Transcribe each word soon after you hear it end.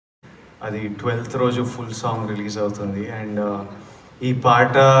అది 12th రోజు full song release అవుతుంది. అండ్ ఈ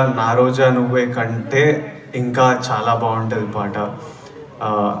పాట నా రోజా నువ్వే కంటే ఇంకా చాలా బాగుంటుంది పాట.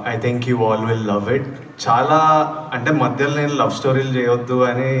 I think you all will love it. చాలా అంటే మధ్యలో నేను లవ్ స్టోరీలు చేయొద్దు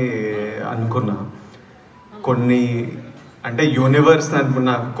అని అనుకున్నా. కొన్ని అంటే యూనివర్స్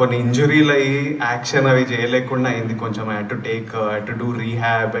నాకు కొన్ని ఇంజురీలు అయ్యి యాక్షన్ అవి చేయలేకుండా అయింది కొంచెం. I had to do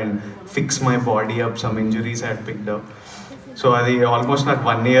rehab and fix my body up. Some injuries had picked up. So అది ఆల్మోస్ట్ నాకు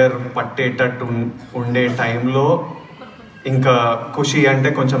 1 year పట్టేటట్టు ఉండే టైంలో ఇంకా ఖుషి అంటే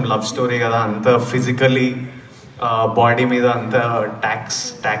కొంచెం లవ్ స్టోరీ కదా, అంత ఫిజికలీ బాడీ మీద అంత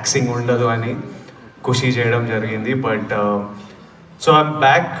ట్యాక్సింగ్ ఉండదు అని ఖుషి చేయడం జరిగింది. But so I'm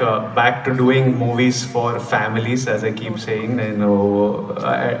back to doing movies for families as I keep saying. నేను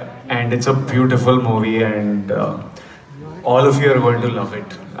and it's a beautiful movie and all of you are going to love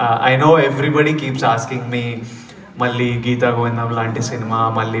it. I know everybody keeps asking me, మళ్ళీ గీతా గోవిందం లాంటి cinema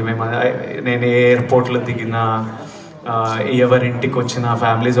మళ్ళీ నేను ఎయిర్పోర్ట్లో దిగిన ఎవరింటికి వచ్చిన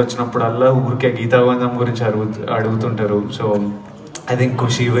families వచ్చినప్పుడల్లా ఊరికే గీతా గోవిందం గురించి అడుగుతుంటారు. So I think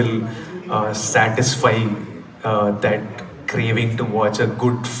Kushi will satisfy that craving to watch a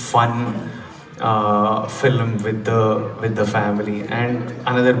good fun film with the family. And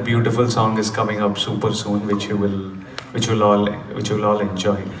another beautiful song is coming up super soon which will all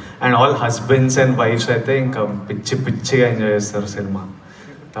enjoy. And all husbands and wives I think pichiga enjoy chestaru cinema.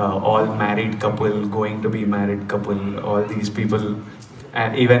 All married couple, going to be married couple, all these people,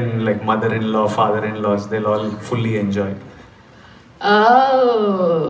 and even like mother-in-law, father-in-laws, they'll all fully enjoy. Oh.